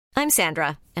I'm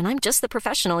Sandra, and I'm just the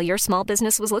professional your small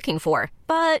business was looking for.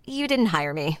 But you didn't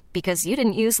hire me because you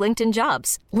didn't use LinkedIn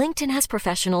Jobs. LinkedIn has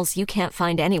professionals you can't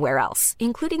find anywhere else,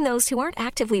 including those who aren't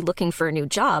actively looking for a new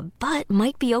job, but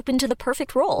might be open to the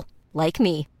perfect role, like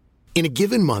me. In a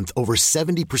given month, over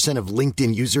 70% of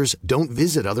LinkedIn users don't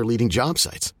visit other leading job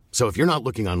sites. So if you're not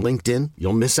looking on LinkedIn,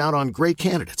 you'll miss out on great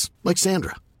candidates like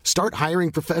Sandra. Start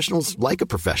hiring professionals like a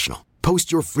professional.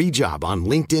 Post your free job on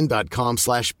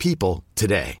linkedin.com/people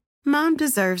today. Mom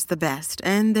deserves the best,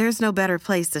 and there's no better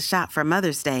place to shop for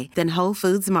Mother's Day than Whole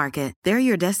Foods Market. They're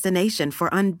your destination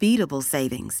for unbeatable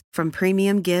savings, from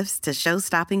premium gifts to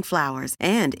show-stopping flowers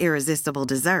and irresistible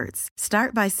desserts.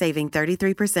 Start by saving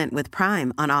 33% with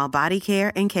Prime on all body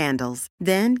care and candles.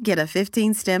 Then get a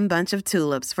 15-stem bunch of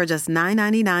tulips for just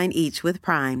 $9.99 each with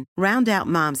Prime. Round out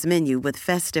Mom's menu with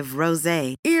festive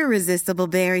rosé, irresistible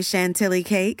berry chantilly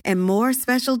cake, and more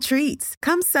special treats.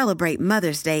 Come celebrate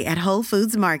Mother's Day at Whole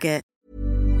Foods Market.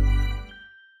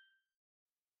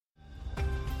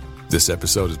 This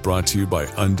episode is brought to you by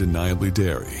Undeniably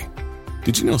Dairy.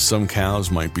 Did you know some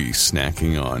cows might be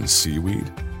snacking on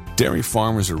seaweed? Dairy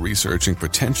farmers are researching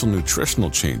potential nutritional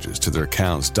changes to their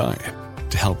cows' diet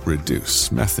to help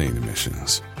reduce methane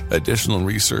emissions. Additional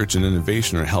research and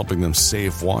innovation are helping them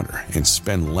save water and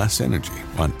spend less energy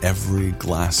on every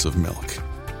glass of milk.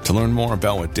 To learn more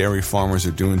about what dairy farmers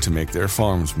are doing to make their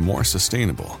farms more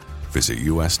sustainable, visit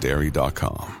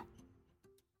usdairy.com.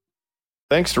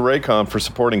 Thanks to Raycon for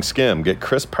supporting SKIM. Get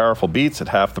crisp, powerful beats at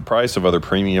half the price of other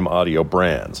premium audio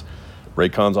brands.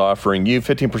 Raycon's offering you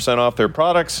 15% off their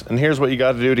products, and here's what you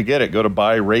got to do to get it. Go to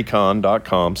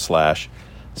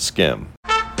buyraycon.com/SKIM.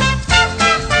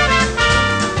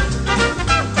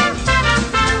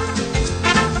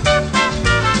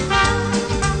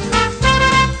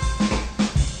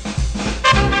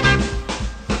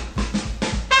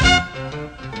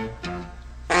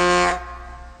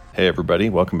 Hey everybody,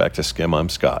 welcome back to SKIM. I'm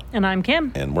Scott. And I'm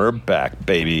Kim. And we're back,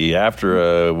 baby,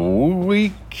 after a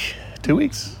week.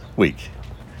 It's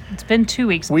been 2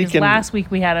 weeks because last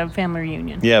week we had a family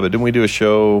reunion. Yeah, but didn't we do a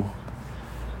show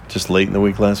just late in the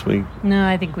week last week? No,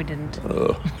 I think we didn't.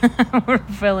 We're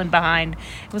feeling behind.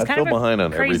 It was kind of a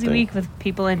crazy week with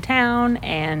people in town,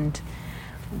 and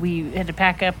we had to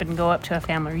pack up and go up to a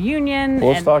family reunion,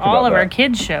 and all of our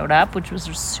kids showed up, which was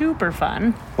super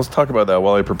fun. Let's talk about that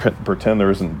while I pretend there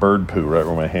isn't bird poo right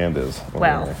where my hand is.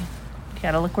 Well, you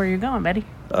gotta look where you're going, Betty.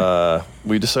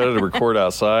 We decided to record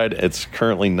outside. It's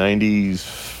currently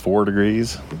 94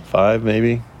 degrees, 5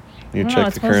 maybe. You check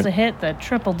it's supposed to hit the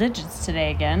triple digits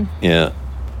today again. Yeah.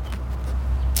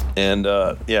 And,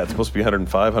 it's supposed to be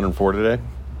 105, 104 today.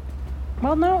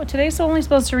 Well, no, today's only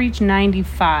supposed to reach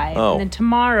 95. Oh. And then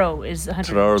tomorrow is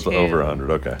 102. Tomorrow's over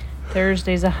 100, okay.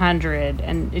 Thursday's 100,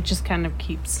 and it just kind of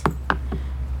keeps...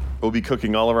 We'll be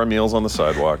cooking all of our meals on the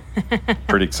sidewalk.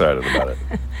 Pretty excited about it.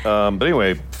 But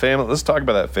anyway, let's talk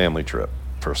about that family trip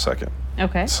for a second.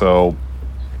 Okay. So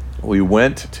we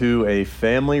went to a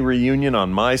family reunion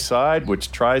on my side,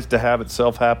 which tries to have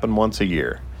itself happen once a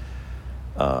year.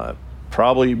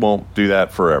 Probably won't do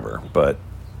that forever, but...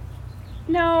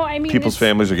 No, I mean... People's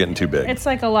families are getting too big. It's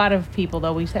like a lot of people,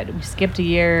 though. We skipped a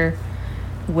year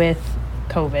with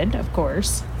COVID, of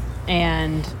course,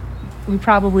 and we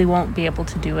probably won't be able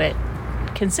to do it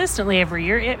consistently every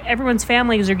year. Everyone's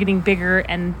families are getting bigger,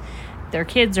 and their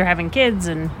kids are having kids,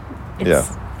 and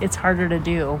it's harder to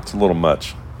do. It's a little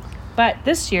much. But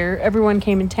this year, everyone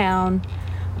came in town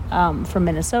from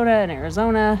Minnesota and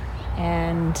Arizona,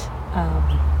 and...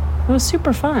 it was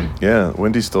super fun. Yeah,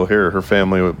 Wendy's still here. Her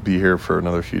family will be here for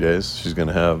another few days. She's going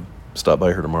to stop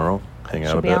by her tomorrow, hang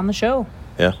out a bit. She'll be on the show.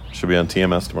 Yeah, she'll be on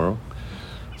TMS tomorrow.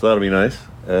 So that'll be nice.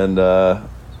 And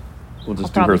we'll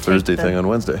just do her Thursday thing on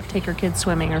Wednesday. Take her kids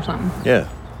swimming or something. Yeah.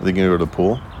 Are they going to go to the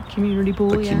pool? Community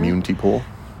pool, The community pool?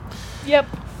 Yep.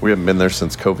 We haven't been there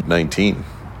since COVID-19.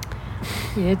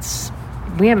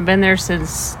 We haven't been there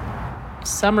since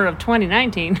summer of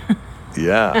 2019.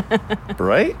 Yeah.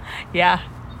 Right? Yeah.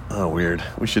 Oh, weird.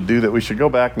 We should do that. We should go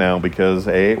back now because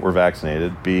A, we're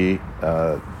vaccinated. B,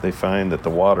 they find that the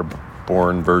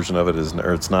waterborne version of it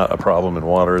it's not a problem in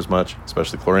water as much,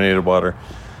 especially chlorinated water.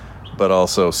 But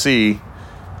also C,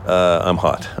 I'm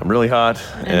hot. I'm really hot.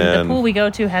 And the pool we go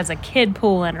to has a kid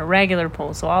pool and a regular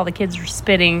pool, so all the kids are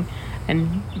spitting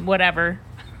and whatever.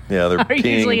 Yeah, they're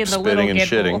peeing, spitting, and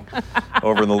shitting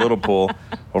over in the little pool.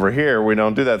 Over here, we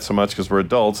don't do that so much because we're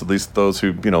adults, at least those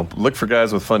who, look for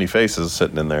guys with funny faces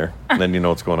sitting in there, and then you know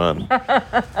what's going on.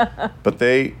 But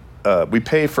we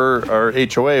pay for our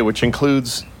HOA, which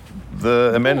includes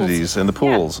the amenities and the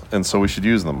pools, and so we should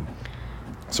use them.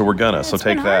 So we're gonna. So take It's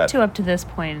been that. hard to up to this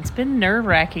point. It's been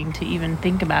nerve-wracking to even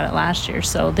think about it last year.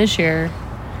 So this year,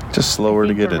 Just slower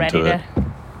to I think get we're into it.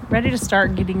 ready to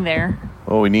start getting there.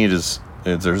 All we need is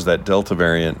there's that Delta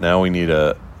variant. Now we need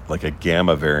a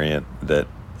Gamma variant that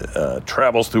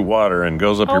travels through water and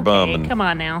goes up your bum. And, come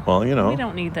on now. Well, we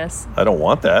don't need this. I don't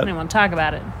want I that. don't even want to talk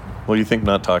about it. Well, you think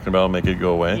not talking about it will make it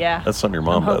go away? Yeah. That's something your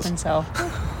mom I'm does. hoping so.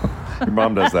 Your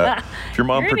mom does that. If your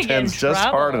mom You're gonna get in pretends just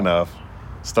hard trouble. enough,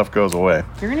 stuff goes away.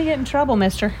 You're going to get in trouble,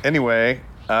 mister. Anyway,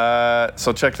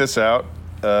 so check this out.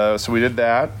 So we did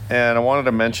that, and I wanted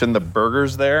to mention the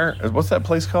burgers there. What's that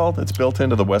place called? It's built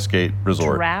into the Westgate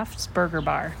Resort. Giraffe's Burger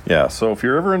Bar. Yeah, so if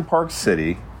you're ever in Park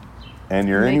City and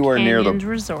you're anywhere near the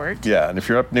Resort. Yeah, and if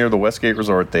you're up near the Westgate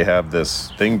Resort, they have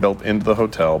this thing built into the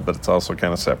hotel, but it's also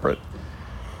kind of separate.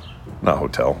 Not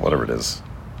hotel, whatever it is.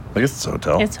 I guess it's a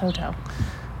hotel. It's hotel.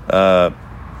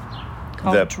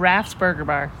 Called Giraffe's Burger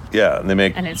Bar. Yeah, and they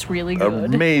make And it's really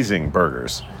good. amazing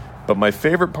burgers. But my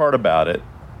favorite part about it,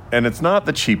 and it's not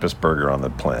the cheapest burger on the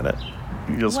planet.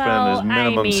 You'll spend as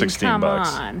minimum $16.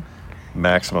 On.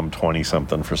 Maximum 20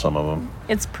 something for some of them.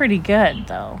 It's pretty good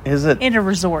though. Is it? In a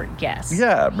resort, yes.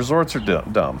 Yeah, resorts are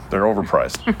dumb. They're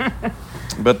overpriced.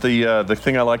 But the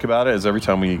thing I like about it is every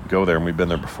time we go there, and we've been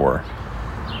there before,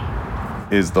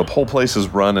 is the whole place is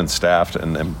run and staffed,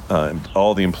 and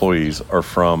all the employees are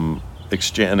from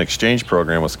an exchange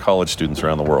program with college students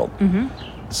around the world. Mm-hmm.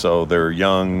 So they're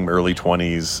young, early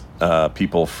 20s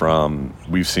people from.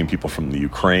 We've seen people from the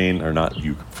Ukraine, or not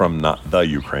the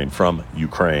Ukraine, from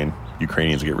Ukraine.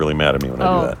 Ukrainians get really mad at me when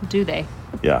I do that. Do they?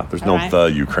 Yeah, there's no the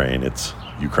Ukraine. It's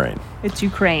Ukraine. It's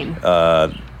Ukraine.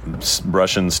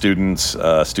 Russian students,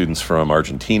 students from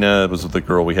Argentina. It was the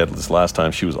girl we had this last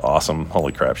time. She was awesome.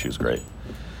 Holy crap, she was great.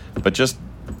 But just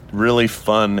really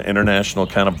fun international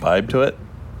kind of vibe to it.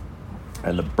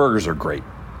 And the burgers are great.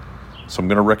 So I'm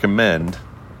going to recommend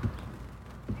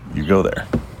you go there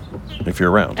if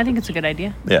you're around. I think it's a good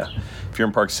idea. Yeah. If you're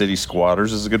in Park City,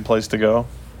 Squatters is a good place to go.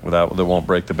 That won't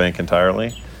break the bank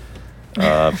entirely.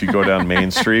 If you go down Main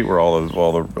Street where all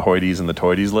the hoities and the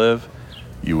toities live,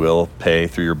 you will pay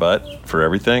through your butt for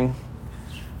everything.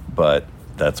 But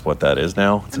that's what that is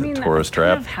now. It's a tourist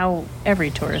trap. That's kind of how every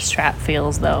tourist trap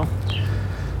feels, though.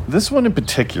 This one in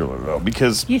particular, though,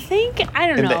 because you think? I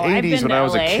don't know. In the 80s when I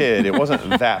was a kid, it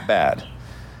wasn't that bad.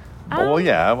 Well,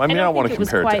 yeah. I mean, I don't want to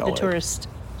compare it to LA. It was quite the tourist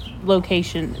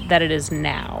location that it is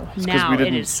now. Now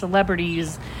it is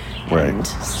celebrities and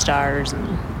stars,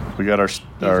 and we got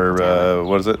our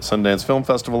what is it, Sundance Film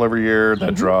Festival every year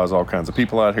that draws all kinds of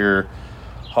people out here.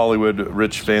 Hollywood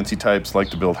rich fancy types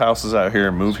like to build houses out here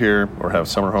and move here or have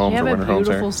summer homes or winter homes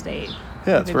here. Beautiful state.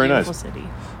 Yeah, it's very nice. City.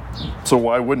 So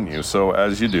why wouldn't you? So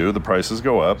as you do, the prices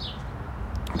go up.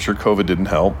 I'm sure COVID didn't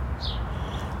help.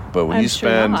 But when you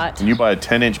buy a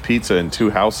 10-inch pizza and 2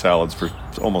 house salads for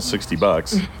almost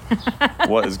 $60,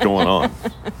 what is going on?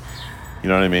 You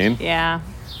know what I mean? Yeah.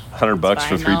 $100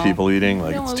 for 3 people eating,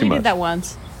 it's too much. We did that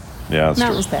once. Yeah, that's true.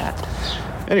 That was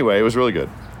that. Anyway, it was really good.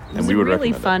 It was a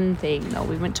really fun thing, though.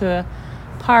 We went to a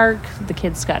park. The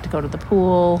kids got to go to the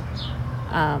pool.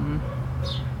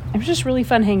 It was just really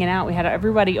fun hanging out. We had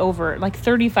everybody over, like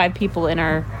 35 people in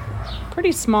our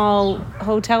pretty small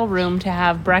hotel room to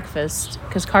have breakfast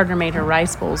because Carter made her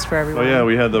rice bowls for everyone. Oh, yeah,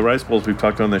 we had the rice bowls. We've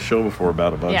talked on this show before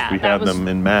about a bunch. Yeah, we had them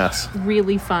in mass.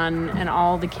 Really fun, and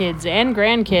all the kids and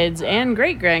grandkids and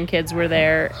great-grandkids were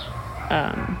there.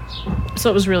 So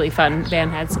it was really fun. Van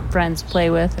had some friends to play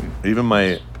with. And even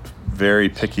my very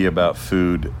picky about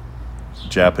food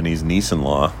Japanese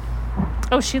niece-in-law.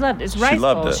 Oh, she loved it. It's rice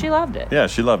bowls. She loved it. Yeah,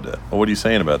 she loved it. Well, what are you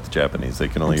saying about the Japanese? They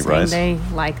can only eat rice? They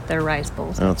like their rice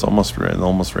bowls. No, it's almost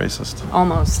racist.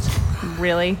 Almost.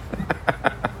 Really?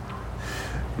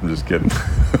 I'm just kidding.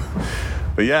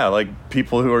 But yeah, like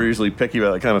people who are usually picky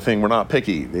about that kind of thing were not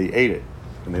picky. They ate it.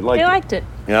 And they liked it.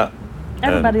 Yeah.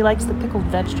 Everybody likes the pickled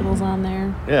vegetables on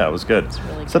there. Yeah, it was good. It's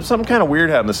really Except good. something kind of weird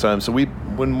happened this time. So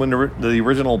when the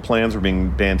original plans were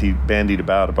being bandied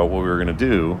about what we were going to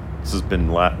do, this has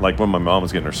been like when my mom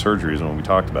was getting her surgeries and when we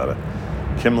talked about it.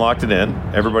 Kim locked it in.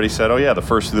 Everybody said, oh yeah, the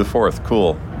 1st through the 4th.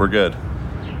 Cool. We're good.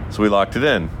 So we locked it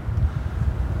in.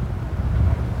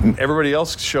 And everybody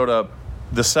else showed up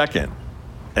the 2nd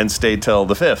and stayed till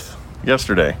the 5th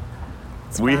yesterday.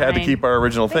 We had to keep our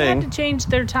original thing. They had to change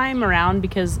their time around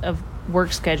because of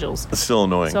work schedules. It's still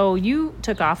annoying. So you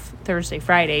took off Thursday,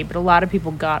 Friday, but a lot of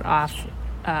people got off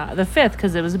the 5th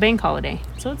because it was a bank holiday.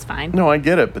 So it's fine. No, I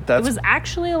get it, but It was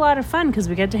actually a lot of fun because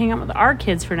we got to hang out with our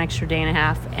kids for an extra day and a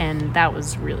half, and that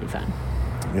was really fun.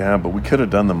 Yeah, but we could have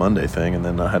done the Monday thing and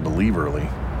then not had to leave early.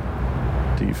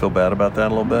 Do you feel bad about that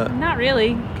a little bit? Not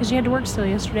really, because you had to work still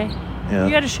yesterday. Yeah.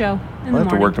 You had a show in the I have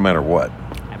to morning. work no matter what.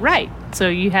 Right. So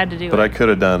you had to do But it. I could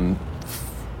have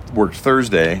worked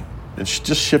Thursday and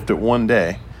just shifted one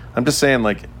day. I'm just saying,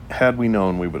 like, had we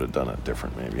known, we would have done it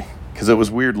different maybe. Because it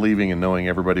was weird leaving and knowing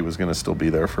everybody was going to still be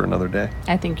there for another day.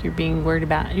 I think you're being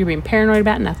paranoid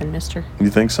about nothing, mister. You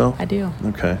think so? I do.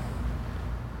 Okay.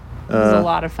 It was a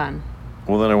lot of fun.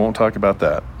 Well, then I won't talk about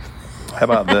that. How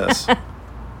about this?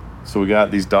 So we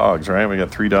got these dogs, right? We got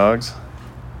 3 dogs.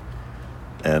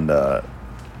 And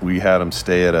we had them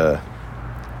stay at It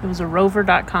was a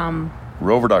rover.com.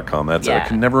 Rover.com. I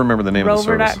can never remember the name of the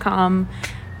service. Rover.com.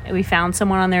 We found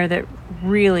someone on there that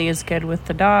really is good with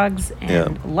the dogs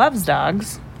and loves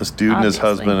dogs. This dude and his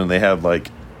husband, and they have like,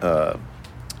 I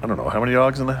don't know, how many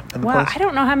dogs in the place? I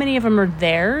don't know how many of them are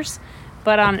theirs,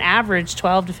 but on average,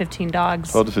 12 to 15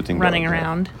 dogs 12 to 15 running dogs,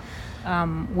 around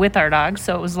with our dogs.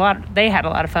 So it was a lot. They had a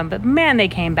lot of fun, but man, they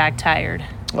came back tired.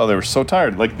 Oh, they were so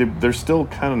tired. Like, they're still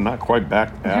kind of not quite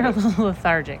back at They're it. a little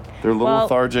lethargic. They're a little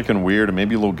lethargic and weird and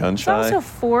maybe a little gun shy. It's also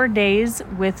 4 days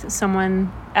with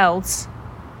someone else.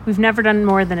 We've never done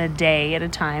more than a day at a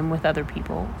time with other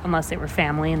people, unless they were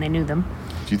family and they knew them.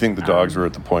 Do you think the dogs were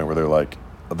at the point where they're like,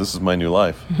 oh, this is my new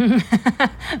life?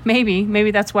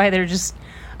 Maybe that's why they're just,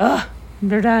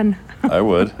 they're done. I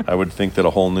would think that a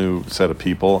whole new set of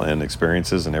people and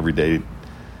experiences and everyday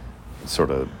sort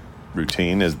of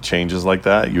routine changes like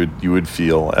that, you would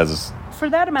feel as for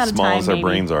that amount of time, small as their maybe.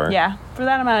 brains are. Yeah, for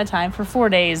that amount of time, for 4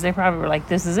 days, they probably were like,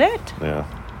 this is it. Yeah.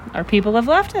 Our people have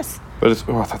left us. But I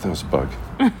thought that was a bug.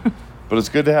 But it's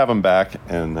good to have them back,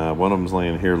 and one of them's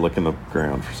laying here licking the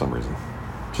ground for some reason.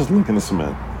 Just licking the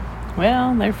cement.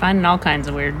 Well, they're finding all kinds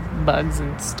of weird bugs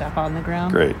and stuff on the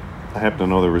ground. Great. I happen to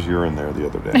know there was urine there the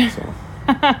other day, so.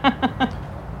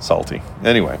 Salty.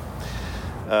 Anyway.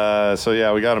 So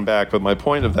yeah, we got them back, but my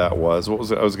point of that was, I was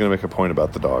going to make a point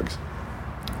about the dogs.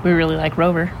 We really like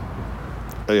Rover.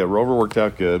 Oh yeah, Rover worked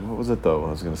out good. What was it though? I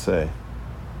was going to say.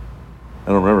 I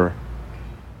don't remember.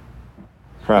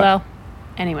 Crap. Well,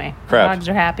 anyway, Crap. dogs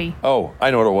are happy. Oh,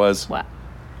 I know what it was. What?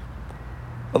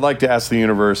 I'd like to ask the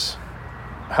universe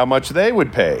how much they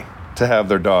would pay to have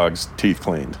their dog's teeth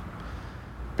cleaned.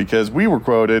 Because we were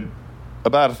quoted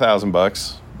about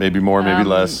 $1,000, maybe more, maybe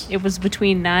less. It was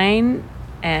between $9,000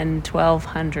 and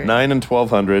 $1,200. $9,000 and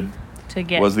 $1,200 to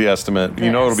get was the estimate.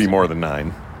 You know it'll be more than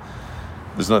 $9,000.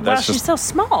 There's not. That's she's just so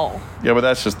small. Yeah, but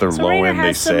that's just their So low Raina end. They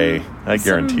has say. I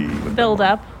guarantee. some build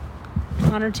up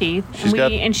on her teeth.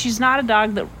 And she's not a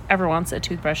dog that ever wants a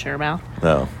toothbrush in her mouth.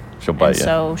 No, she'll bite you.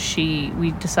 So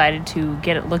we decided to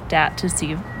get it looked at to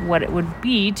see what it would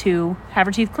be to have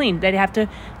her teeth cleaned. They'd have to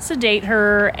sedate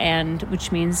her,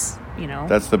 which means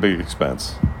that's the big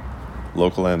expense.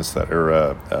 Local anesthetic or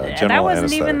general anesthetic. That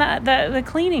wasn't even the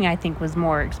cleaning. I think was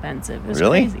more expensive. It was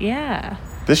really? Crazy. Yeah.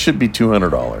 This should be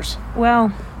 $200.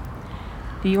 Well,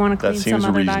 do you want to clean That seems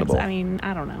some other reasonable. dogs? I mean,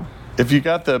 I don't know. If you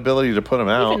got the ability to put them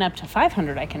out, Even up to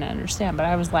 $500, I can understand. But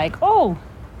I was like, oh,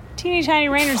 teeny tiny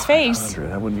Rainer's face.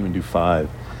 I wouldn't even do $5.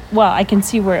 Well, I can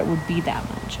see where it would be that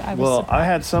much. I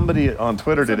had somebody on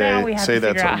Twitter today say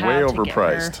that's way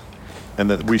overpriced,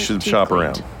 and that we should shop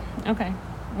cleaned. around. Okay.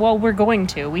 Well, we're going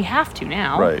to. We have to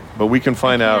now. Right, but we can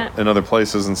find out in other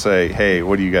places and say, hey,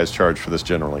 what do you guys charge for this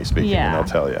generally speaking? Yeah. And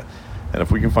they'll tell you. And if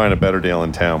we can find a better deal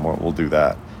in town, we'll do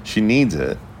that. She needs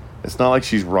it. It's not like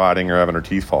she's rotting or having her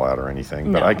teeth fall out or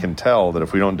anything, but No. I can tell that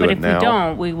if we don't do it now... But if we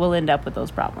don't, we will end up with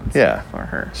those problems for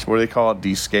her. What do they call it?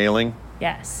 Descaling?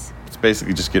 Yes. It's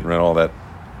basically just getting rid of all that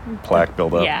plaque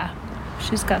buildup. Yeah.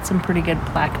 She's got some pretty good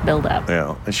plaque buildup.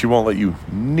 Yeah, and she won't let you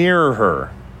near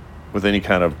her with any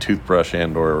kind of toothbrush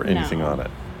and or anything on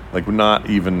it. Like, not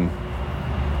even...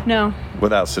 No.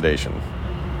 Without sedation.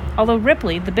 Although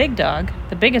Ripley, the big dog,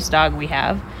 the biggest dog we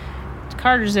have,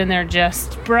 Carter's in there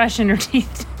just brushing her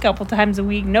teeth a couple times a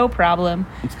week, no problem.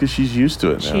 It's because she's used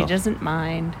to it now. She doesn't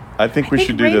mind. I think we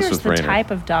should do this with Rainer's Rainer. the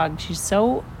type of dog, she's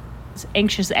so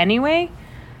anxious anyway,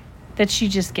 that she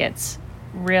just gets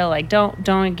real, like,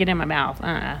 don't get in my mouth.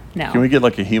 No. Can we get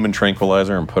like a human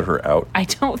tranquilizer and put her out? I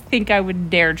don't think I would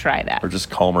dare try that. Or just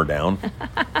calm her down?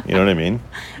 You know what I mean?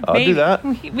 I'll do that.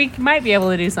 We might be able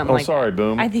to do something like that. Oh, sorry,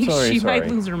 Boom. I think Sorry. she might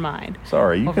lose her mind.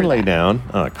 Sorry, you over can lay that. down.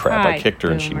 Oh, crap. I Hi, kicked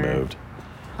her and she Boomer. moved.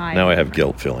 Hi. Now I have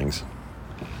guilt feelings.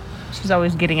 She's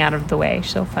always getting out of the way.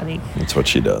 She's so funny. That's what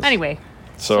she does. Anyway.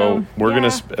 So we're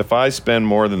yeah. if I spend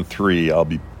more than 3, I'll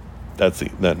be...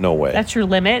 no way. That's your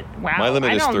limit? Wow. My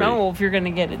limit is 3. I don't know if you're going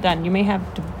to get it done. You may have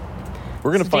to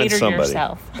We're going to find sedate her somebody.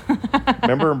 yourself.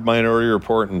 Remember Minority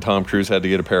Report and Tom Cruise had to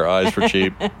get a pair of eyes for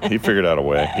cheap? He figured out a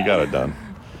way. He got it done.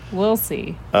 We'll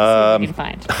see. What we can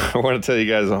find. I want to tell you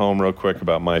guys at home real quick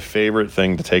about my favorite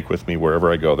thing to take with me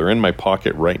wherever I go. They're in my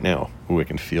pocket right now. Ooh, I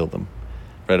can feel them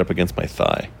right up against my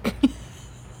thigh.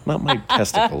 Not my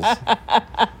testicles.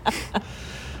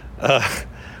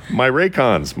 My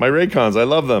Raycons, I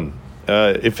love them.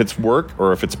 If it's work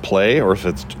or if it's play or if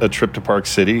it's a trip to Park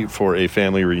City for a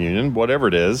family reunion, whatever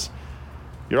it is,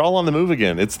 you're all on the move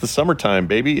again. It's the summertime,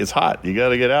 baby. It's hot. You got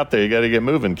to get out there. You got to get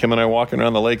moving. Kim and I walking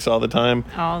around the lakes all the time.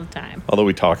 All the time. Although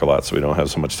we talk a lot, so we don't have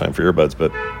so much time for earbuds.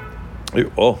 But,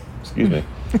 excuse me.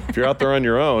 If you're out there on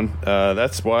your own,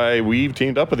 that's why we've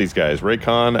teamed up with these guys.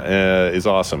 Raycon is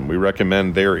awesome. We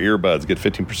recommend their earbuds. Get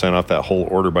 15% off that whole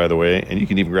order, by the way. And you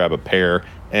can even grab a pair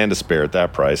and a spare at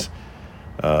that price.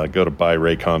 Go to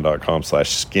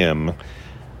buyraycon.com/skim.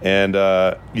 And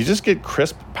you just get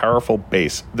crisp, powerful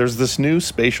bass. There's this new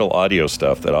spatial audio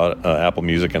stuff that Apple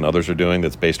Music and others are doing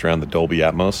that's based around the Dolby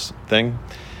Atmos thing.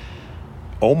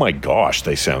 Oh my gosh,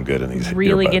 they sound good in these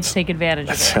really earbuds. get to take advantage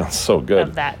of it. That sounds so good.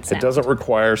 Of that sound. It doesn't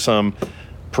require some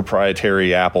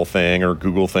proprietary Apple thing or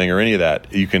Google thing or any of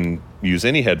that. You can use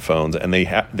any headphones, and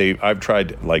I've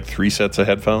tried like 3 sets of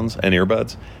headphones and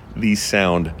earbuds. These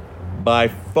sound by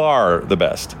far the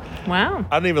best. Wow.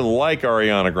 I don't even like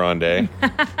Ariana Grande,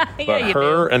 but you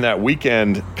her do. and that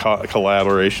Weekend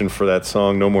collaboration for that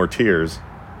song "No More Tears."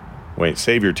 Wait,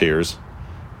 Save Your Tears.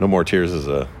 "No More Tears" is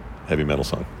a heavy metal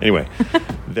song. Anyway,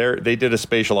 they did a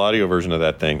spatial audio version of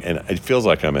that thing, and it feels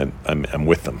like I'm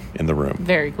with them in the room.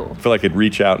 Very cool. I feel like I'd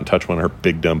reach out and touch one of her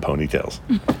big dumb ponytails.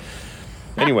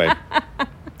 Anyway.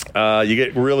 You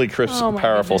get really crisp,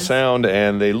 powerful sound,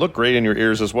 and they look great in your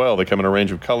ears as well. They come in a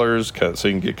range of colors, so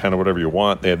you can get kind of whatever you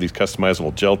want. They have these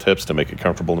customizable gel tips to make it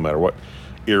comfortable no matter what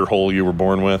ear hole you were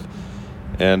born with.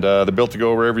 And they're built to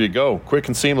go wherever you go. Quick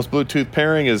and seamless Bluetooth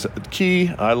pairing is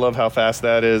key. I love how fast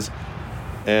that is,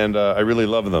 and I really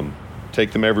love them.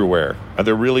 Take them everywhere.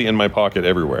 They're really in my pocket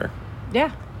everywhere.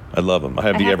 Yeah. I love them. I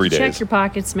have the everydays. Check your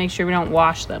pockets to make sure we don't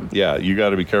wash them. Yeah, you got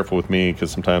to be careful with me because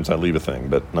sometimes I leave a thing,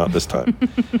 but not this time.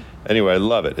 Anyway, I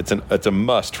love it. It's a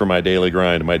must for my daily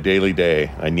grind, my daily day.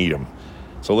 I need them.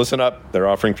 So listen up. They're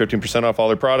offering 15% off all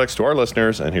their products to our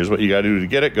listeners, and here's what you got to do to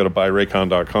get it. Go to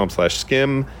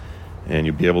buyraycon.com/skim, and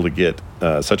you'll be able to get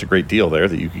such a great deal there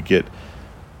that you could get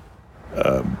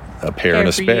a pair and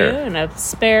a spare. You and a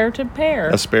spare to pair.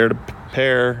 A spare to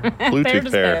pair.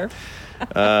 Bluetooth pair.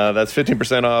 That's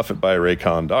 15% off at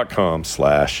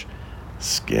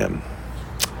buyraycon.com/skim.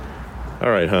 All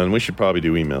right, hon, we should probably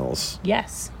do emails.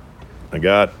 Yes. I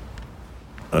got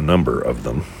a number of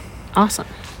them. Awesome.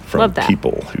 From Love that.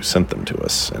 people who sent them to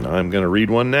us, and I'm going to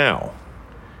read one now.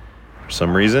 For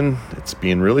some reason, it's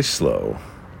being really slow.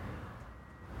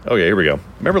 Okay, here we go.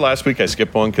 Remember last week I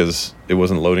skipped one because it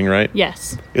wasn't loading right?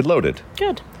 Yes. It loaded.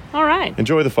 Good. All right.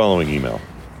 Enjoy the following email.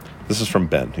 This is from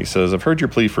Ben. He says, I've heard your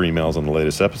plea for emails on the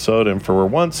latest episode, and for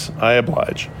once, I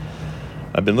oblige.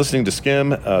 I've been listening to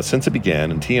SKIM since it began,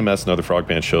 and TMS and other Frog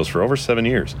Band shows for over 7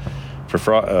 years.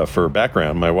 For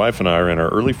background, my wife and I are in our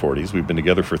early 40s. We've been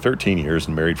together for 13 years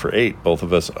and married for 8, both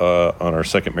of us on our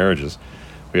second marriages.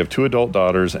 We have 2 adult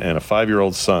daughters and a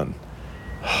 5-year-old son.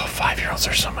 Oh, 5-year-olds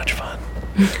are so much fun.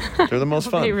 They're the most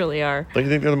fun. They really are. Don't you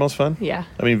think they're the most fun? Yeah.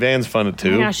 I mean, Van's fun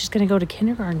too. Oh my gosh, she's going to go to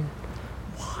kindergarten.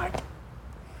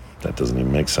 That doesn't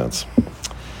even make sense.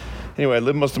 Anyway, I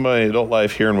lived most of my adult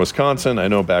life here in Wisconsin. I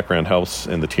know background helps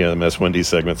in the TMS Wendy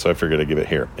segment, so I figured I'd give it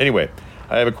here. Anyway,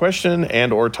 I have a question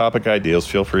and or topic ideas.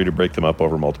 Feel free to break them up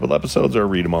over multiple episodes or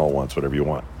read them all at once, whatever you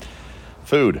want.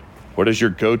 Food. What is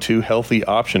your go-to healthy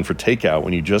option for takeout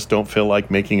when you just don't feel like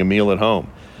making a meal at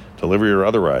home? Delivery or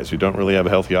otherwise, you don't really have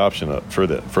a healthy option for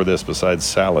this besides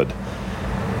salad.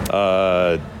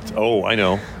 I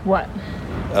know. What?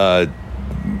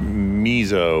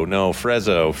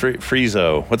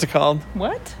 Frezzo. What's it called?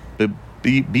 What? The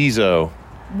Bezo.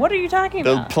 What are you talking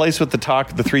The about? place with the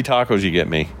 3 tacos you get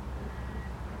me.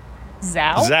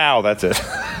 Zao? Zao, that's it.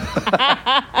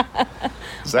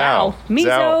 Zao. Miso,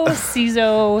 Zao.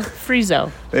 Ciso,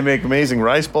 Frezzo. They make amazing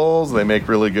rice bowls. They make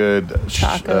really good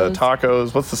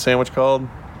tacos. What's the sandwich called?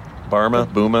 Barma,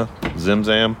 Booma, Zim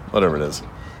Zam, whatever it is.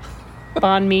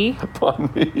 Banh mi.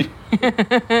 Banh mi.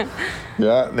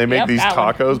 Yeah, they make these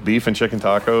tacos, beef and chicken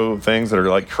taco things that are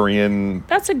like Korean.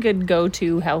 That's a good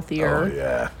go-to healthier. Oh,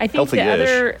 yeah. I think the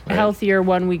other healthier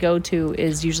one we go to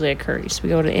is usually a curry. So we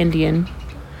go to Indian.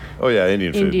 Oh, yeah,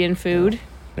 Indian food. Indian food.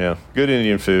 Yeah, good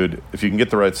Indian food, if you can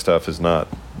get the right stuff, is not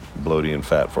bloaty and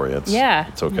fat for you. It's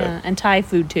okay. Yeah. And Thai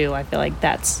food, too. I feel like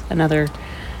that's another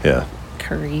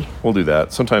curry. We'll do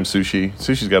that. Sometimes sushi.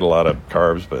 Sushi's got a lot of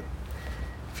carbs, but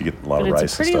if you get a lot of rice and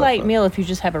it's stuff. a pretty light meal if you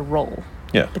just have a roll.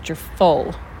 Yeah. But you're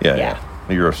full. Yeah.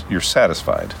 You're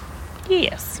satisfied.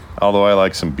 Yes. Although I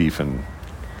like some beef and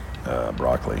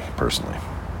broccoli, personally.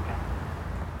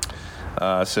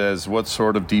 Says, what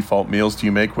sort of default meals do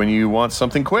you make when you want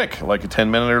something quick, like a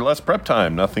 10-minute or less prep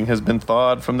time? Nothing has been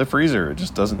thawed from the freezer. It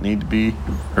just doesn't need to be,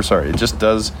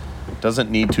 doesn't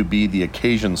need to be the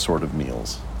occasion sort of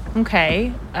meals.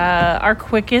 Okay. Our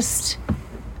quickest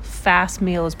fast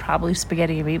meal is probably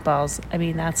spaghetti and meatballs. I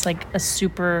mean, that's like a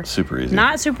super easy.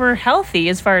 Not super healthy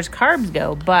as far as carbs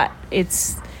go, but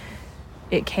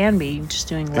it can be just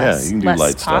doing less, you can do less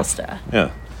light pasta. Stuff.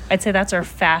 Yeah. I'd say that's our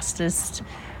fastest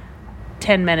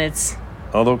 10 minutes.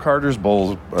 Although Carter's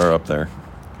bowls are up there.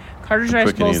 Carter's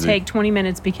rice bowls take 20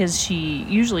 minutes because she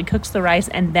usually cooks the rice,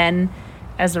 and then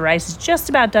as the rice is just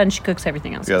about done, she cooks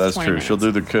everything else. Yeah, that's true. Minutes. She'll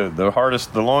do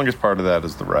the longest part of that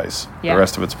is the rice. Yeah. The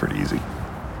rest of it's pretty easy.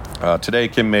 Today,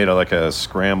 Kim made a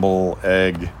scramble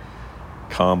egg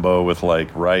combo with like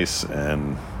rice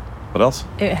and what else?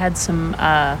 It had some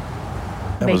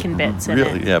bacon bits in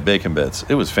it. Yeah, bacon bits.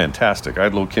 It was fantastic. I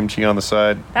had a little kimchi on the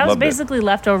side. That was basically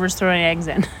leftovers throwing eggs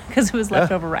in because it was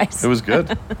leftover rice. It was good.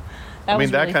 That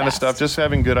really kind fast. of stuff, just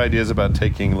having good ideas about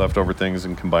taking leftover things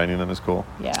and combining them is cool.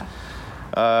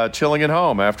 Yeah. Chilling at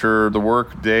home after the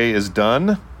work day is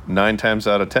done. 9 times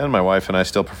out of 10, my wife and I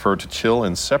still prefer to chill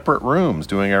in separate rooms,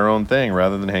 doing our own thing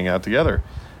rather than hang out together.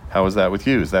 How is that with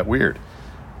you? Is that weird?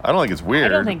 I don't think it's weird. I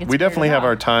don't think it's we weird definitely at have all.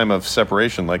 our time of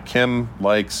separation. Like Kim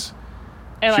likes...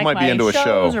 She might be into a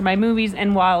show or my movies,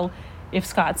 and if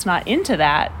Scott's not into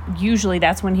that, usually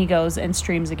that's when he goes and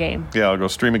streams a game. Yeah, I'll go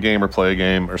stream a game or play a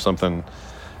game or something,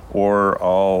 or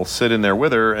I'll sit in there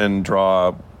with her and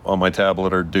draw on my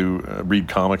tablet or read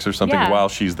comics or something while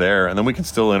she's there, and then we can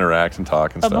still interact and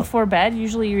talk and stuff. But before bed,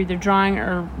 usually you're either drawing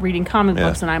or reading comic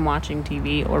books, and I'm watching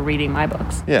TV or reading my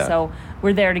books. Yeah. So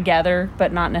we're there together,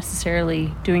 but not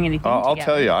necessarily doing anything together. I'll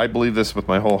tell you, I believe this with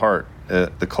my whole heart.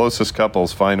 The closest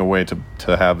couples find a way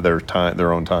to have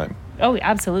their own time. Oh,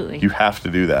 absolutely. You have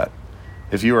to do that.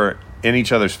 If you are in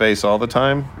each other's face all the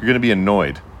time, you're going to be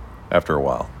annoyed after a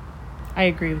while. I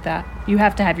agree with that. You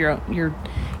have to have your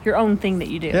own thing that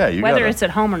you do. Yeah, whether it's at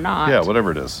home or not. Yeah,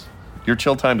 whatever it is. Your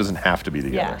chill time doesn't have to be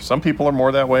together. Yeah. Some people are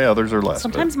more that way, others are less.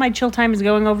 Sometimes my chill time is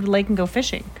going over to the lake and go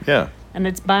fishing. Yeah. And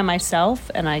it's by myself,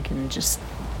 and I can just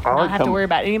not have to worry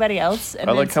about anybody else. And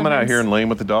I like coming out here and laying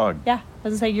with the dog. Yeah.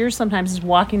 As I say, yours sometimes is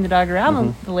walking the dog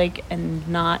around the lake and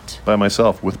not... By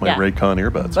myself with my Raycon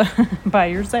earbuds. By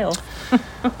yourself.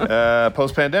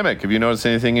 Post-pandemic, have you noticed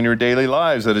anything in your daily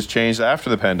lives that has changed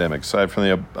after the pandemic? Aside from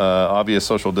the obvious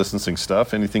social distancing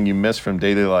stuff, anything you miss from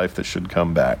daily life that should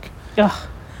come back? Ugh.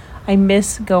 I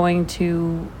miss going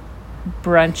to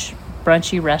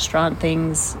brunchy restaurant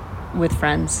things with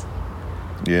friends.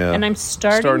 Yeah. And I'm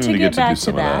starting to get back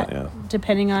to that,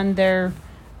 depending on their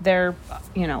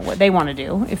what they want to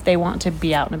do, if they want to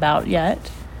be out and about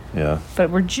yet. Yeah.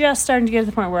 But we're just starting to get to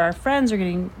the point where our friends are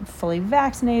getting fully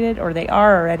vaccinated, or they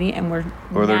are already, and we're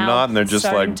or they're not, and they're just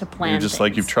like you're just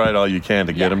like you've tried all you can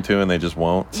to get them to, and they just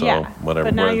won't. So whatever.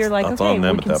 But now you're like, okay, on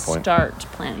them we at can that point. start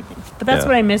planning things. But that's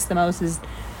what I miss the most is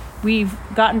we've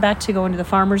gotten back to going to the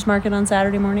farmers market on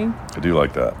Saturday morning. I do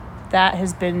like that. That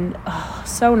has been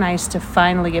so nice to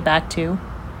finally get back to.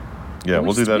 Yeah,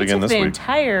 we'll do that again this week. We took the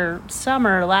entire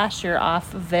summer last year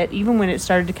off of it, even when it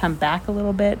started to come back a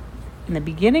little bit. In the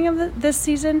beginning of this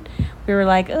season, we were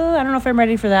like, oh, I don't know if I'm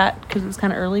ready for that because it was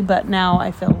kind of early, but now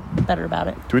I feel better about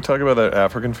it. Do we talk about that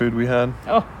African food we had?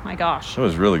 Oh, my gosh. It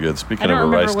was really good. Speaking of a rice dish. I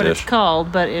don't remember what it's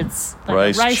called, but it's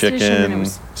like rice chicken, dish, and it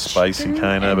was spicy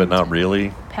kind of, but not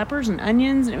really. Peppers and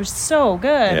onions, and it was so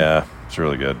good. Yeah, it's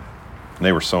really good. And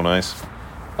they were so nice.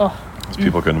 Oh. These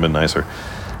people couldn't have been nicer.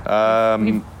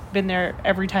 We've been there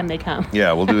every time they come.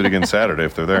 Yeah, we'll do it again Saturday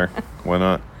if they're there. Why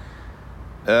not?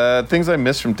 Things I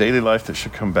miss from daily life that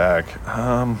should come back.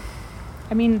 I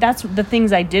mean, that's the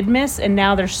things I did miss, and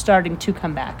now they're starting to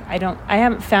come back. I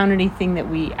haven't found anything that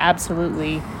we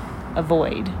absolutely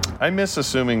avoid. I miss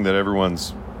assuming that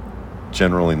everyone's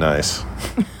generally nice.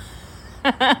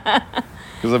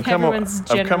 Because I've come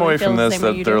away from this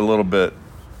that they're a little bit.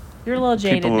 You're a little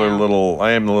jaded people now.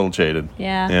 I am a little jaded.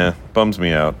 Yeah. Yeah, bums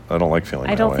me out. I don't like feeling that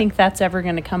way. I don't think that's ever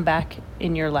going to come back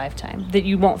in your lifetime. That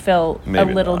you won't feel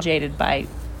Maybe a little not. jaded by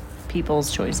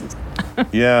people's choices.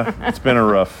 Yeah, it's been a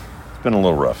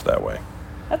little rough that way.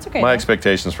 That's okay. My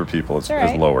expectations for people is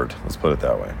lowered. Let's put it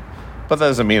that way. But that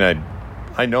doesn't mean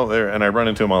I know there, and I run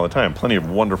into them all the time. Plenty of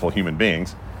wonderful human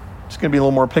beings. Just going to be a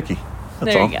little more picky.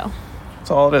 That's all. There you go.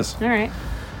 That's all it is. All right.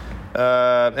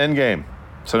 Endgame.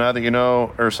 So now that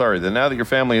now that your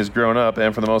family has grown up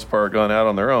and for the most part gone out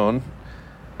on their own,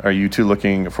 are you two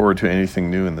looking forward to anything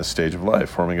new in this stage of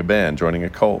life? Forming a band, joining a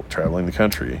cult, traveling the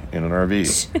country in an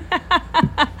RV?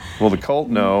 Well, the cult,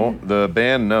 no. The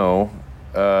band, no.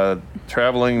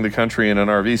 Traveling the country in an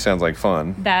RV sounds like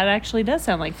fun. That actually does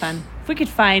sound like fun. If we could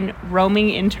find roaming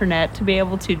internet to be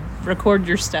able to record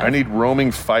your stuff. I need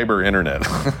roaming fiber internet.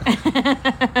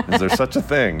 Is there such a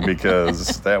thing?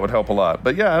 Because that would help a lot.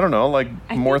 But yeah, I don't know, like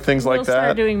more things like that. We'll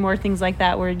start doing more things like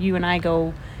that where you and I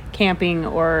go camping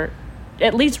or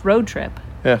at least road trip.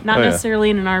 Yeah. Not necessarily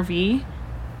in an RV.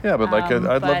 Yeah, but like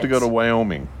I'd love to go to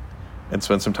Wyoming and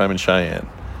spend some time in Cheyenne.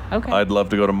 Okay. I'd love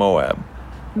to go to Moab.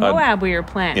 We were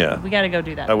planning. Yeah. We got to go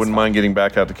do that. I wouldn't mind getting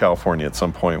back out to California at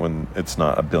some point when it's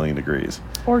not 1 billion degrees.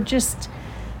 Or just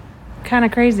kind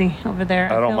of crazy over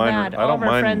there. I don't feel mind. bad. All of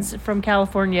our friends from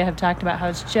California have talked about how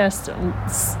it's just,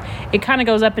 it kind of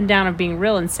goes up and down of being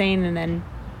real insane and then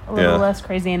a little less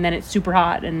crazy, and then it's super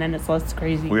hot and then it's less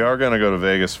crazy. We are going to go to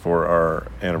Vegas for our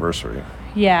anniversary.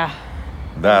 Yeah.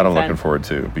 That I'm looking forward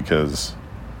to because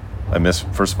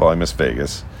first of all, I miss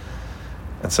Vegas.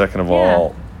 And second of all,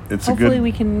 hopefully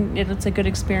it's a good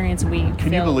experience.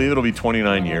 Can you believe it'll be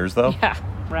 29 years though? Yeah,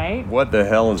 right? What the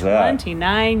hell is that?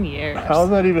 29 years. How is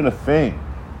that even a thing?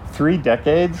 3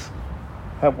 decades?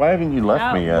 Why haven't you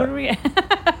left me yet? What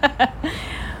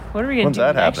are we going to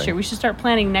do next year? We should start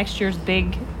planning next year's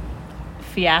big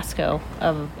fiasco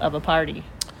of a party.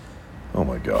 Oh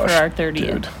my gosh. For our 30th.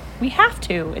 Dude. We have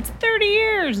to. It's 30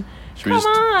 years. Should we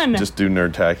just do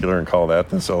Nerdtacular and call that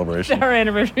the celebration? Our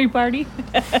anniversary party.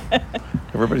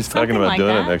 Everybody's talking about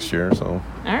doing it next year, so. All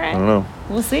right. I don't know.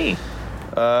 We'll see.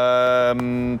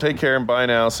 Take care and bye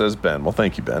now, says Ben. Well,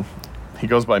 thank you, Ben. He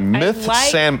goes by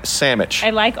Sandwich.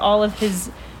 I like all of his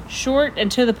short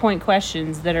and to the point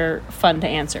questions that are fun to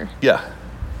answer. Yeah.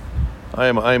 I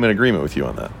am in agreement with you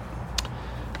on that.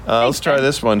 Let's try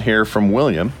this one here from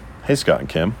William. Hey, Scott and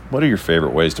Kim. What are your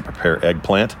favorite ways to prepare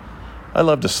eggplant? I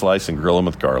love to slice and grill them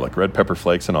with garlic, red pepper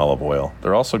flakes, and olive oil.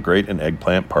 They're also great in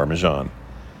eggplant parmesan.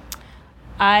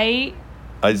 This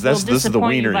is the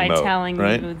wiener by emote, telling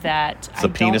right? you that it's the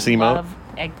penis emote. Love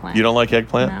eggplant. You don't like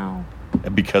eggplant? No.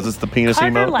 Because it's the penis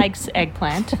emote? Carter likes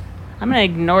eggplant. I'm going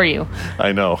to ignore you.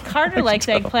 I know. Carter likes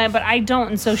eggplant, but I don't,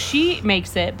 and so she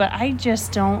makes it, but I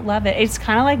just don't love it. It's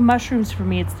kind of like mushrooms for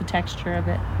me. It's the texture of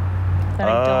it.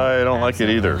 I don't like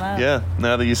it either. Love. Yeah,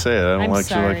 now that you say it, I don't like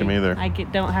them either. I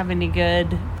don't have any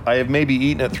good. I have maybe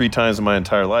eaten it 3 times in my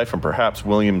entire life, and perhaps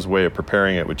William's way of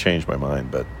preparing it would change my mind,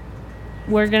 but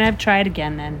we're gonna have to try it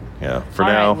again then. Yeah,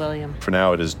 William. For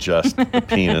now, it is just the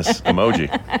penis emoji.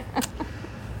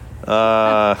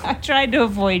 I tried to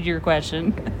avoid your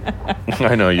question.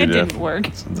 I know you did. It didn't work.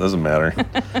 It doesn't matter.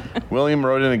 William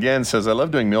wrote in again, says, I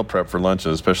love doing meal prep for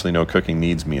lunches, especially no cooking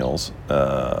needs meals.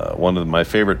 One of my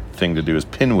favorite thing to do is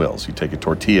pinwheels. You take a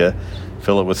tortilla,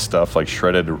 fill it with stuff like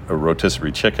shredded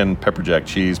rotisserie chicken, pepper jack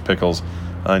cheese, pickles,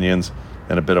 onions,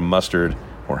 and a bit of mustard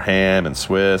or ham and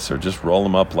Swiss, or just roll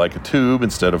them up like a tube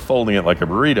instead of folding it like a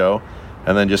burrito,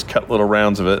 and then just cut little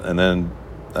rounds of it, and then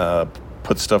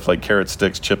put stuff like carrot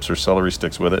sticks, chips, or celery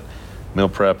sticks with it. Meal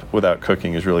prep without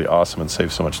cooking is really awesome and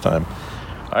saves so much time.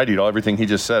 I'd eat everything he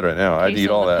just said right now. I'd eat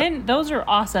all that. Those are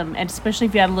awesome, and especially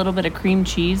if you add a little bit of cream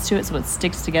cheese to it so it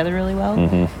sticks together really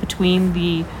well between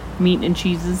the meat and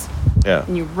cheeses. Yeah.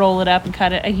 And you roll it up and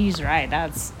cut it. He's right.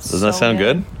 Doesn't that sound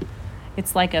good?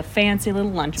 It's like a fancy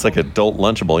little Lunchable. It's like adult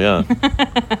Lunchable, yeah.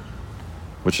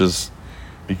 Which is,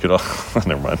 you could all,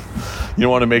 never mind. You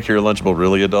don't want to make your Lunchable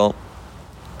really adult?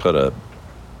 Put a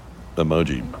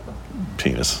emoji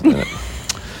penis in it.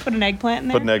 Put an eggplant in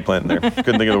there? Put an eggplant in there.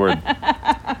 Couldn't think of the word.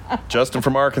 Justin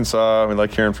from Arkansas. We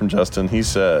like hearing from Justin. He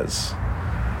says,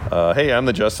 hey, I'm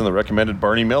the Justin that recommended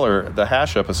Barney Miller, the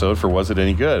Hash episode for Was It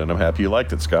Any Good? And I'm happy you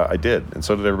liked it, Scott. I did. And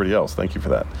so did everybody else. Thank you for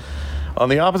that. On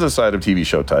the opposite side of TV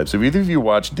show types, have either of you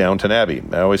watched Downton Abbey?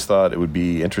 I always thought it would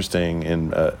be interesting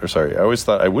I always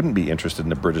thought I wouldn't be interested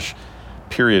in a British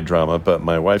period drama, but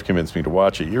my wife convinced me to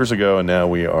watch it years ago, and now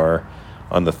we are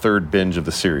on the 3rd binge of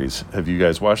the series. Have you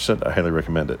guys watched it? I highly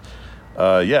recommend it.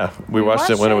 Yeah, we watched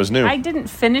it when it was new. I didn't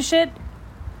finish it.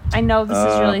 I know this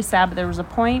is really sad, but there was a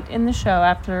point in the show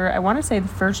after, I want to say the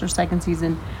 1st or 2nd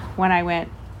season, when I went,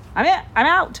 I'm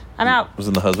out. Was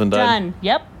it the husband died? Done.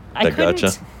 Yep.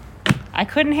 I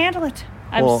couldn't handle it.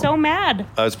 I was so mad.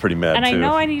 I was pretty mad, and too. And I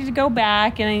know I need to go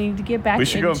back, and I need to get back into it. We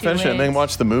should go and finish it and then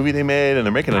watch the movie they made, and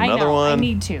they're making another one. I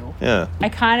need to. Yeah. I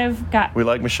kind of got We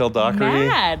like Michelle Dockery.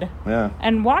 Mad. Yeah.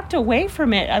 And walked away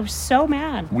from it. I was so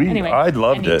mad. Anyway, I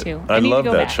loved it. I loved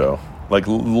that show. Like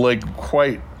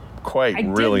quite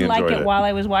really enjoyed it. I did like it while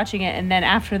I was watching it, and then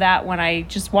after that, when I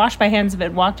just washed my hands of it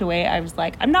and walked away, I was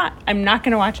like, I'm not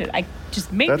going to watch it. I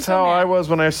just made That's how I was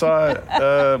when I saw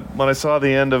it, when I saw the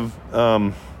end of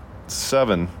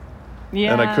 7.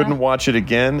 Yeah. And I couldn't watch it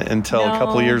again until a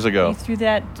couple of years ago. You threw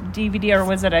that DVD, or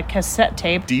was it a cassette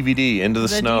tape? DVD, Into the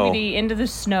Snow. DVD, Into the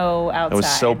Snow outside. I was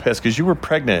so pissed because you were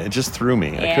pregnant. It just threw me.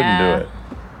 I couldn't do it.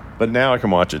 But now I can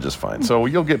watch it just fine. So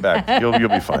you'll get back. You'll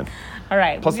be fine. All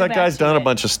right. Plus, that guy's done a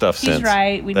bunch of stuff since. He's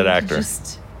right. We that need actor. To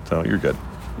just... So you're good.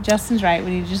 Justin's right. We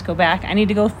need to just go back. I need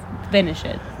to go finish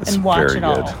it and watch it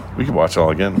all. We can watch it all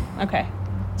again. Okay.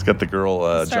 It's got the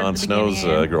girl, Jon Snow's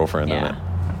girlfriend in it.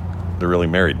 They're really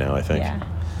married now, I think. Yeah,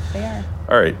 they are.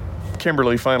 All right.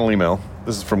 Kimberly, final email.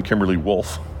 This is from Kimberly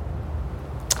Wolf.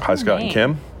 Hi, Scott and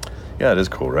Kim. Yeah, it is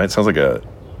cool, right? Sounds like a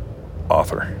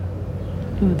author.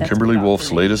 Ooh, that's Kimberly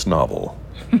Wolf's latest novel.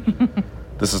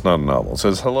 This is not a novel. It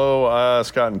says, hello,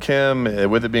 Scott and Kim.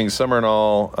 With it being summer and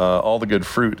all the good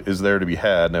fruit is there to be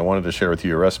had, and I wanted to share with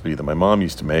you a recipe that my mom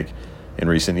used to make in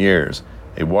recent years,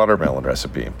 a watermelon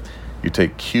recipe. You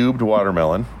take cubed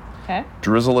watermelon,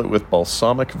 drizzle it with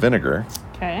balsamic vinegar,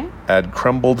 add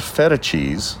crumbled feta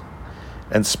cheese,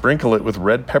 and sprinkle it with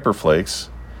red pepper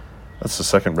flakes. That's the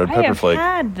second red pepper flake. I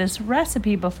have had this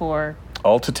recipe before.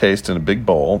 All to taste in a big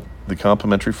bowl. The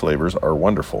complementary flavors are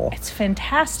wonderful. It's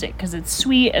fantastic because it's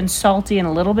sweet and salty and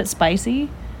a little bit spicy.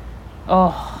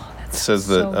 Oh, that's It says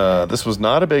that this was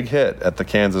not a big hit at the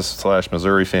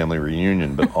Kansas/Missouri family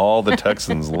reunion, but all the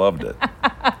Texans loved it.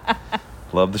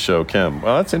 Love the show, Kim.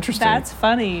 Well, that's interesting. That's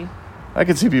funny. I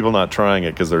could see people not trying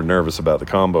it because they're nervous about the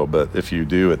combo, but if you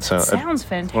do, it sounds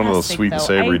fantastic. It's one of those sweet and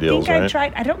savory deals,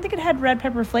 right? I don't think it had red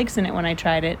pepper flakes in it when I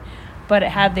tried it, but it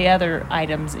had the other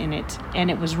items in it, and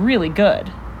it was really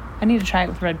good. I need to try it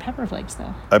with red pepper flakes,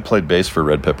 though. I played bass for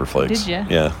red pepper flakes. Did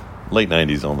you? Yeah. Late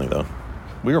 90s only, though.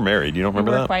 We were married. You don't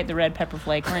remember that? You were quite the red pepper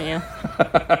flake, weren't you?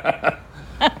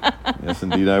 Yes,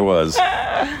 indeed I was.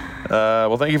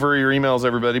 Well, thank you for your emails,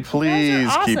 everybody.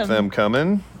 Please keep them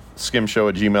coming.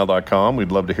 skimshow@gmail.com.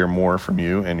 We'd love to hear more from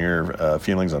you and your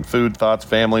feelings on food, thoughts,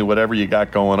 family, whatever you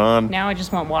got going on. Now I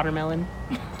just want watermelon.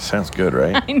 Sounds good,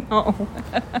 right? I know.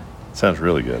 Sounds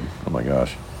really good. Oh, my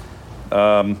gosh.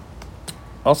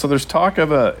 Also, there's talk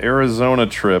of an Arizona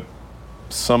trip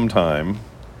sometime.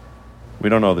 We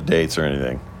don't know the dates or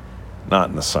anything. Not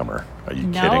in the summer. Are you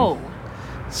kidding?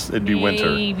 It'd be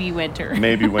winter. Maybe winter.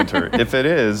 Maybe winter. If it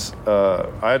is,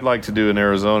 I'd like to do an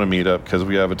Arizona meetup because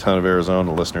we have a ton of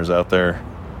Arizona listeners out there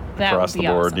across the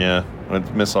board. Awesome. Yeah.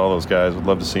 I'd miss all those guys. Would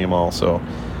love to see them all. So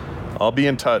I'll be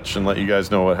in touch and let you guys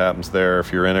know what happens there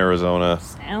if you're in Arizona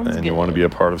and you want to be a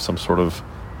part of some sort of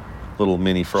little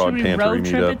mini frog pantry meetup. Should we road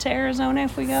trip it to Arizona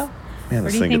if we go? Man, or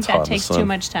do you think that takes too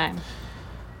much time?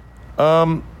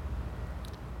 I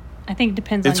think it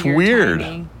depends on your weird.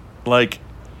 Timing. Like,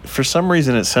 for some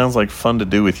reason, it sounds like fun to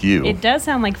do with you. It does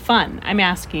sound like fun. I'm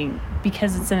asking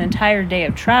because it's an entire day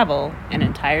of travel, an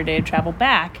entire day of travel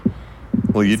back.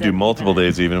 Well, you'd do multiple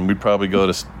days even. We'd probably go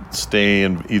to stay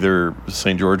in either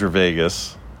St. George or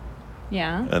Vegas.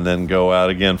 Yeah. And then go out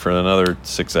again for another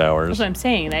 6 hours. That's what I'm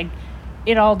saying. Like,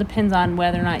 it all depends on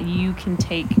whether or not you can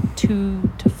take 2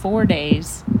 to 4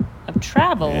 days of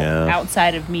travel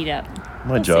outside of meetup.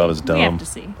 My job is dumb. We have to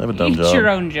see. I have a dumb job. It's your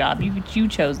own job. You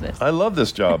chose this. I love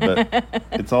this job, but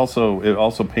it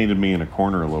also painted me in a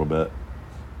corner a little bit.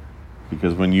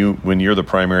 Because when you're the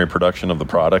primary production of the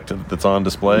product that's on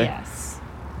display,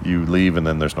 you leave and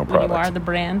then there's no product. You are the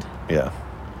brand. Yeah.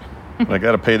 I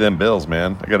got to pay them bills,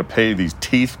 man. I got to pay these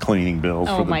teeth cleaning bills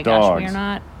for the dogs. Oh my gosh, we're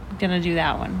not going to do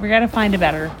that one. We're going to find a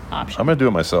better option. I'm going to do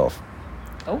it myself.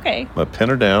 Okay. I'm going to pin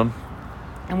her down.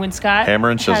 And when Scott Hammer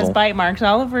and chisel. has bite marks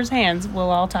all over his hands, we'll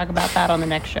all talk about that on the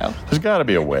next show. There's got to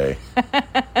be a way.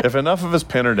 If enough of us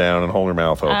pin her down and hold her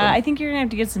mouth open. I think you're going to have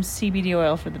to get some CBD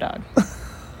oil for the dog.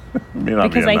 May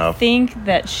not because be enough. I think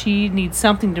that she needs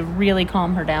something to really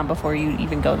calm her down before you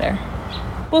even go there.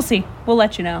 We'll see. We'll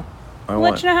let you know. We'll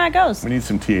let you know how it goes. We need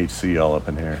some THC all up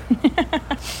in here.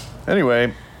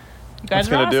 Anyway, that's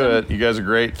going to do it. You guys are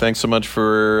great. Thanks so much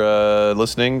for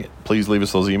listening. Please leave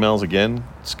us those emails again,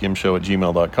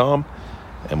 skimshow@gmail.com.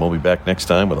 And we'll be back next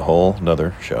time with a whole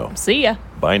nother show. See ya.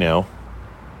 Bye now.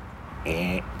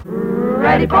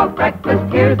 Ready for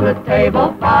breakfast, here's the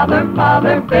table. Father,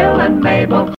 Mother, Bill, and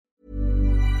Mabel.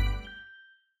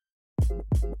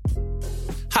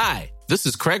 Hi, this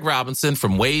is Craig Robinson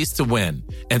from Ways to Win,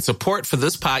 and support for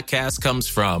this podcast comes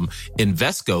from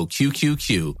Invesco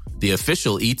QQQ, the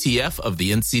official ETF of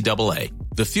the NCAA.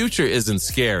 The future isn't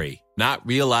scary. Not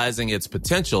realizing its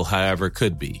potential, however,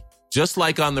 could be. Just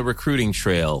like on the recruiting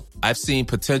trail, I've seen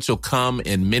potential come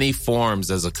in many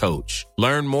forms as a coach.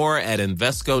 Learn more at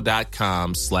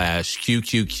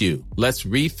Invesco.com/QQQ. Let's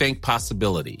rethink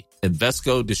possibility.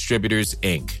 Invesco Distributors,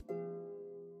 Inc.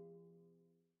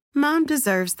 Mom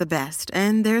deserves the best,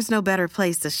 and there's no better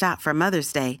place to shop for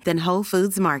Mother's Day than Whole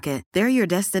Foods Market. They're your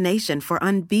destination for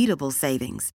unbeatable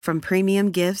savings, from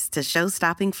premium gifts to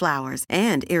show-stopping flowers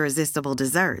and irresistible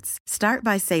desserts. Start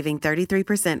by saving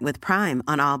 33% with Prime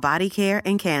on all body care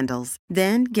and candles.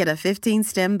 Then get a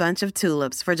 15-stem bunch of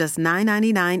tulips for just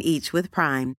 $9.99 each with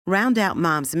Prime. Round out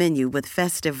Mom's menu with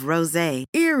festive rosé,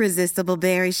 irresistible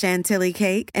berry chantilly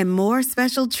cake, and more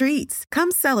special treats.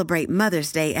 Come celebrate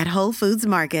Mother's Day at Whole Foods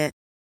Market.